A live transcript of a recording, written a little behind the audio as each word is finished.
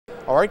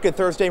All right, good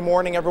Thursday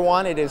morning,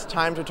 everyone. It is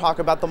time to talk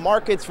about the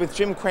markets with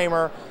Jim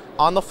Cramer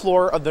on the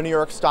floor of the New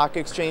York Stock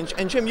Exchange.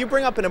 And Jim, you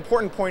bring up an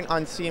important point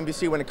on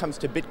CNBC when it comes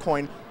to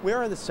Bitcoin. Where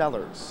are the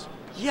sellers?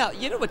 Yeah,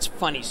 you know what's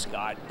funny,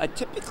 Scott?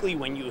 Typically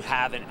when you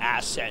have an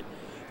asset,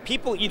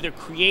 people either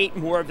create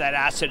more of that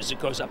asset as it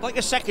goes up, like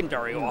a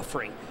secondary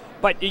offering,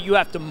 but you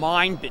have to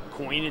mine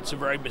Bitcoin. It's a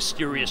very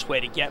mysterious way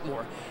to get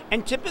more.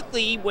 And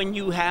typically when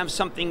you have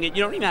something that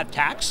you don't even have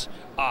tax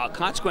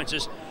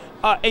consequences,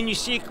 and you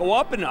see it go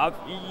up enough,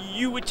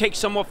 you would take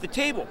some off the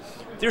table.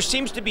 There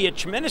seems to be a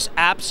tremendous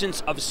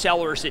absence of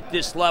sellers at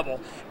this level,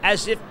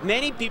 as if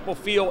many people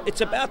feel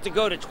it's about to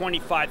go to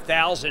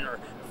 25,000 or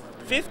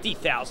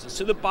 50,000.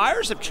 So the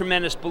buyers have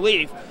tremendous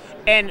belief.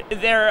 And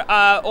there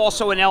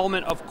also an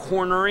element of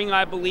cornering,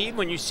 I believe,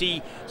 when you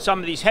see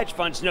some of these hedge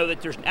funds know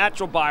that there's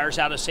natural buyers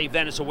out of, say,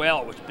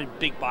 Venezuela, which has been a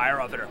big buyer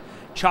of it, or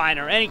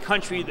China, or any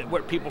country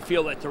where people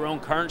feel that their own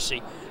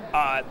currency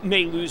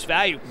may lose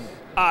value.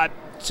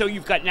 So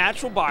you've got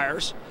natural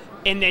buyers,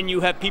 and then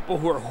you have people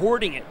who are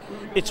hoarding it.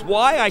 It's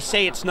why I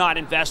say it's not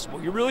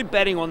investable. You're really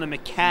betting on the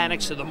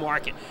mechanics of the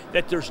market,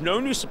 that there's no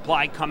new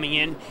supply coming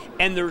in,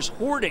 and there's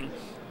hoarding.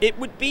 It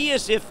would be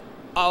as if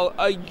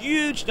a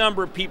huge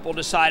number of people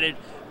decided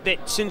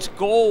that since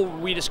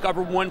gold, we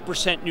discover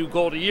 1% new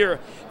gold a year,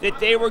 that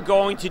they were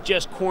going to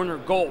just corner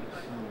gold.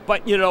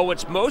 But you know,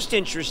 what's most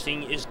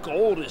interesting is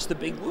gold is the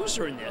big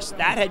loser in this.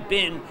 That had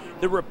been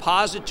the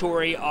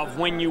repository of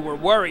when you were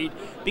worried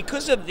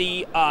because of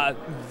the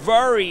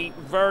very,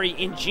 very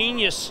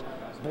ingenious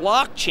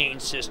blockchain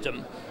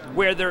system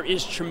where there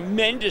is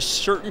tremendous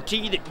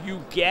certainty that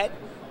you get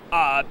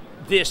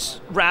this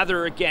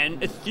rather, again,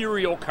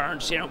 ethereal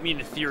currency. I don't mean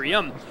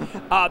Ethereum.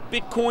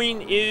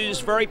 Bitcoin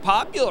is very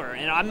popular,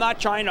 and I'm not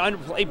trying to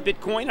underplay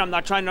Bitcoin. I'm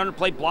not trying to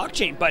underplay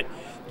blockchain, but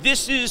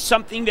this is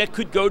something that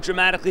could go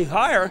dramatically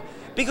higher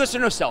because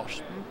there are no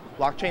sellers.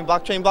 Blockchain,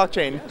 blockchain,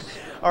 blockchain.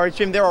 All right,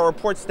 Jim, there are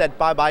reports that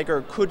Bob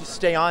Iger could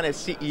stay on as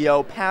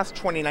CEO past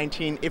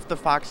 2019 if the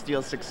Fox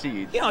deal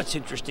succeeds. You know, what's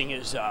interesting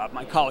is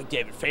my colleague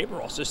David Faber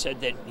also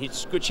said that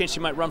it's a good chance he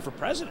might run for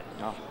president.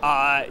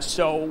 Oh.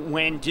 So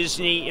when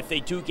Disney, if they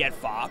do get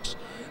Fox,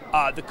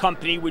 the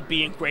company would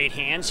be in great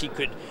hands. He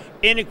could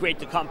integrate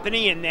the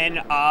company and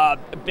then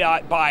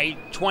by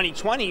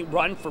 2020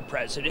 run for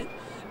president.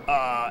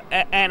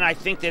 And I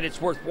think that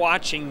it's worth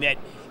watching that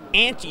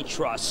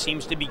antitrust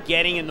seems to be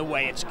getting in the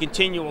way. It's a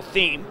continual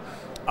theme.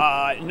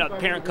 Another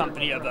parent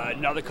company of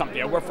another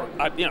company I work for,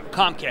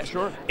 Comcast,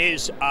 sure,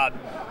 is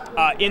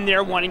in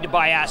there wanting to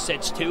buy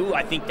assets too.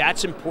 I think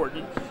that's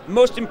important. The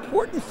most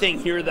important thing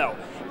here, though,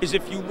 is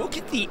if you look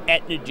at the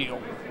Aetna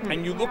deal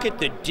and you look at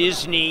the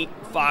Disney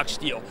Fox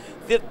deal,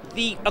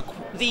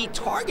 the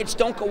targets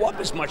don't go up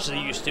as much as they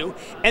used to,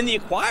 and the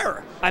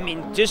acquirer, I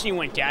mean, Disney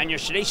went down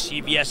yesterday,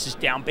 CVS is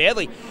down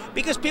badly,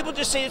 because people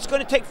just say it's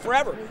going to take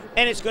forever,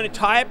 and it's going to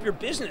tie up your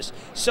business.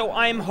 So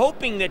I'm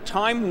hoping that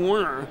Time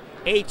Warner,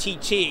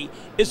 ATT,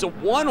 is a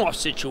one-off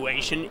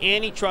situation.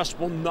 Antitrust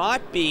will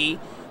not be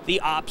the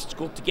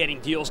obstacle to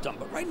getting deals done,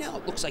 but right now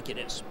it looks like it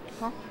is.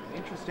 Huh.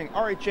 Interesting.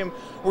 All right, Jim,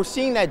 we're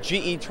seeing that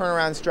GE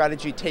turnaround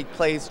strategy take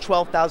place,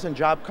 12,000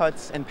 job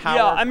cuts and power.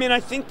 Yeah, I mean, I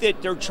think that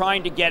they're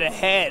trying to get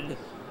ahead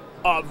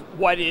of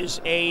what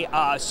is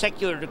a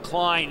secular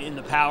decline in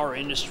the power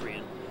industry.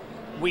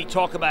 And we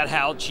talk about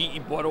how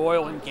GE bought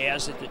oil and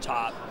gas at the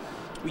top.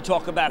 We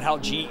talk about how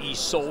GE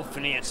sold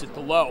finance at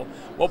the low.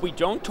 What we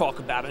don't talk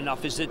about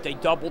enough is that they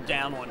doubled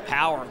down on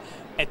power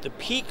at the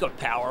peak of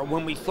power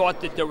when we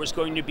thought that there was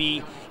going to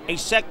be a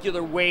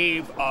secular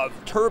wave of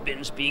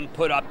turbines being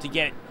put up to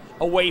get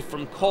away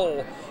from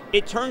coal.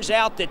 It turns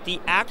out that the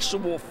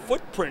actual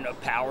footprint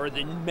of power,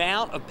 the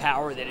amount of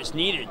power that is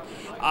needed,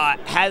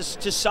 has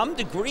to some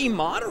degree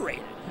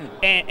moderated.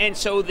 And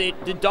so the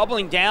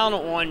doubling down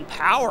on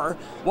power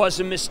was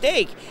a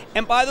mistake.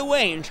 And by the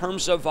way, in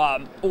terms of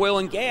oil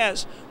and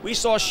gas, we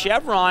saw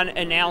Chevron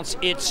announce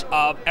its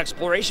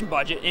exploration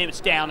budget, and it's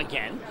down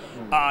again.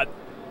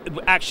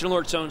 Action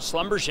Alert's own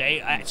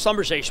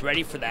Schlumberger's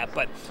ready for that.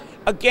 But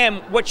again,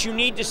 what you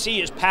need to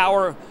see is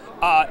power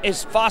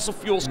as fossil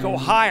fuels go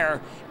higher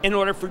in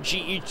order for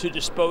GE to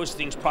dispose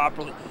things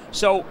properly.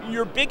 So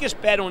your biggest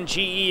bet on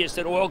GE is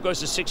that oil goes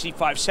to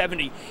 65,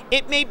 70.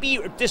 It may be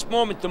at this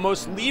moment the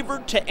most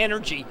levered to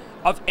energy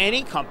of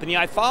any company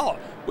I follow,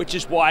 which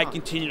is why I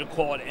continue to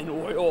call it an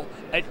oil,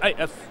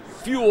 a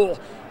fuel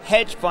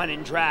hedge fund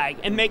and drag.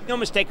 And make no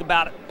mistake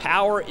about it,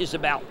 power is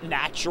about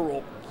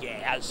natural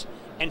gas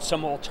and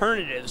some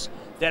alternatives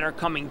that are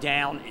coming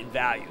down in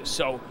value.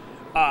 So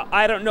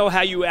I don't know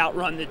how you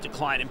outrun the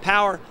decline in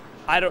power.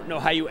 I don't know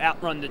how you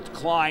outrun the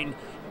decline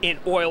in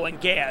oil and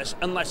gas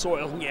unless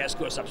oil and gas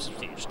goes up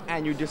substantially.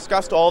 And you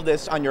discussed all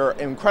this on your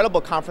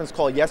incredible conference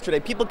call yesterday.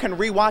 People can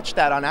rewatch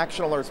that on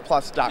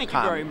actionalertsplus.com. Thank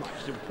you very much.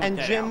 And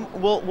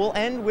Jim, we'll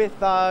end with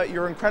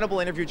your incredible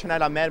interview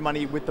tonight on Mad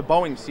Money with the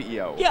Boeing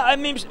CEO. Yeah, I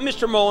mean,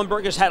 Mr.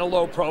 Molenberg has had a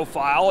low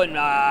profile, and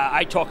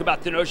I talk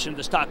about the notion of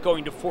the stock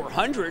going to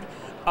 400.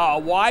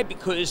 Why?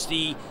 Because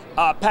the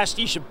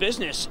pastiche of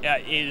business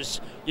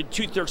is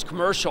 2/3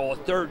 commercial,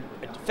 1/3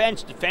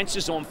 defense. Defense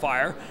is on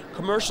fire.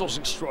 Commercial is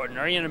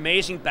extraordinary, an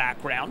amazing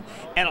background,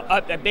 and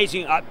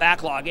amazing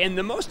backlog. And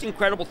the most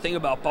incredible thing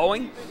about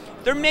Boeing,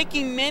 they're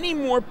making many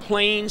more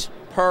planes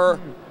per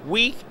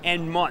week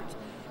and month,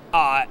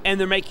 and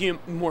they're making them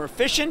more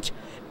efficient.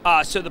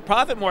 So the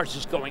profit margin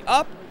is going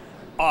up.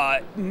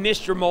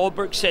 Mr.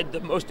 Mohlberg said the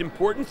most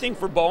important thing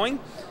for Boeing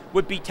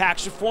would be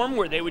tax reform,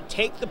 where they would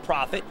take the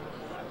profit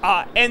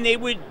and they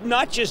would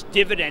not just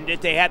dividend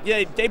it.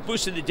 They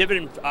boosted the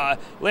dividend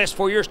last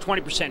 4 years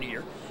 20% a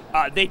year.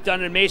 They've done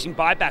an amazing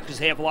buyback because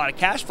they have a lot of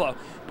cash flow.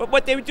 But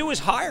what they would do is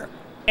hire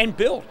and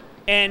build.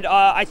 And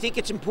I think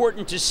it's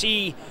important to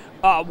see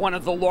one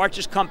of the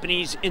largest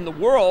companies in the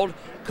world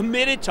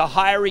committed to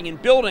hiring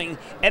and building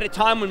at a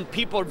time when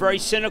people are very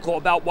cynical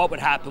about what would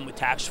happen with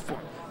tax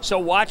reform. So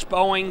watch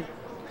Boeing.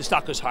 The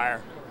stock goes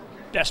higher.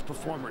 Best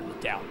performer in the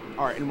Dow.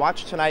 All right, and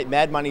watch tonight,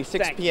 Mad Money,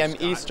 6 p.m.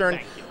 Eastern.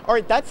 Thank you. All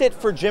right, that's it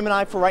for Jim and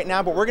I for right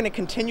now, but we're going to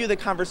continue the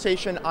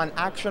conversation on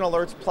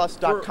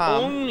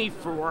actionalertsplus.com. Only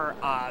for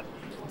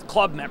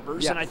club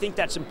members, and I think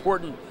that's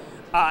important.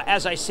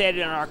 As I said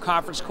in our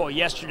conference call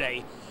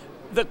yesterday,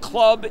 the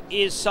club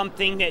is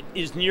something that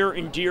is near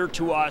and dear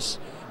to us,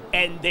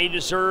 and they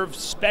deserve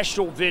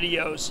special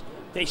videos.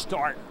 They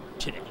start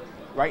today.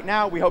 Right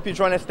now, we hope you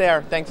join us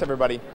there. Thanks, everybody.